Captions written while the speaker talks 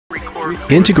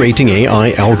Integrating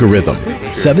AI algorithm,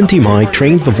 70My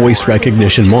trained the voice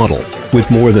recognition model with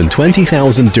more than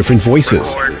 20,000 different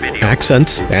voices,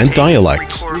 accents, and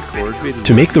dialects.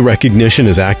 To make the recognition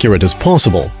as accurate as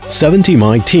possible,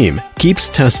 70My team keeps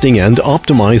testing and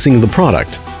optimizing the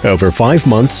product over 5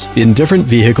 months in different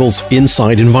vehicles'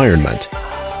 inside environment.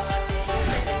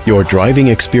 Your driving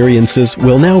experiences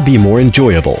will now be more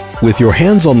enjoyable. With your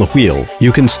hands on the wheel,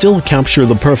 you can still capture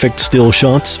the perfect still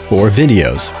shots or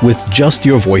videos with just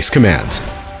your voice commands.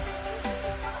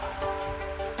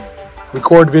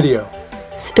 Record video.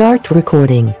 Start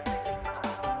recording.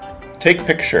 Take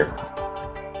picture.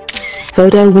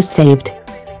 Photo was saved.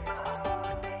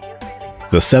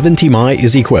 The 70My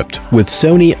is equipped with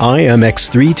Sony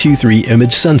IMX323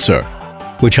 image sensor,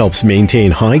 which helps maintain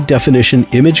high-definition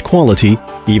image quality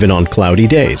even on cloudy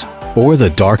days or the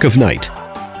dark of night.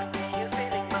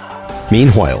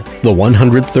 Meanwhile, the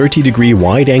 130-degree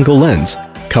wide-angle lens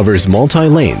covers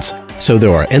multi-lanes, so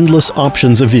there are endless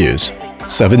options of views.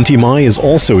 70My is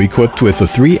also equipped with a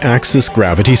 3-axis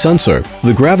gravity sensor.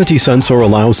 The gravity sensor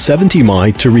allows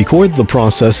 70My to record the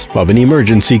process of an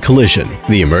emergency collision.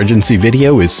 The emergency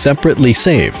video is separately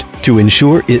saved to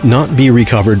ensure it not be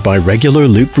recovered by regular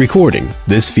loop recording.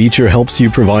 This feature helps you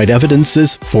provide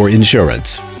evidences for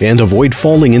insurance and avoid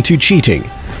falling into cheating.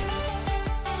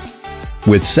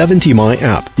 With 70My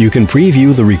app, you can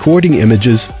preview the recording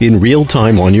images in real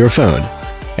time on your phone.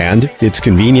 And it's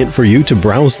convenient for you to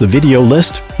browse the video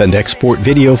list and export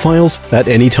video files at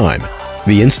any time.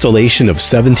 The installation of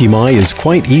 70My is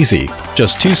quite easy,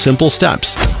 just 2 simple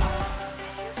steps.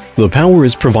 The power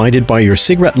is provided by your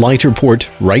cigarette lighter port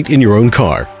right in your own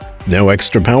car. No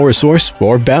extra power source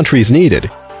or batteries needed.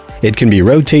 It can be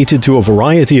rotated to a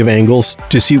variety of angles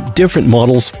to suit different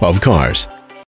models of cars.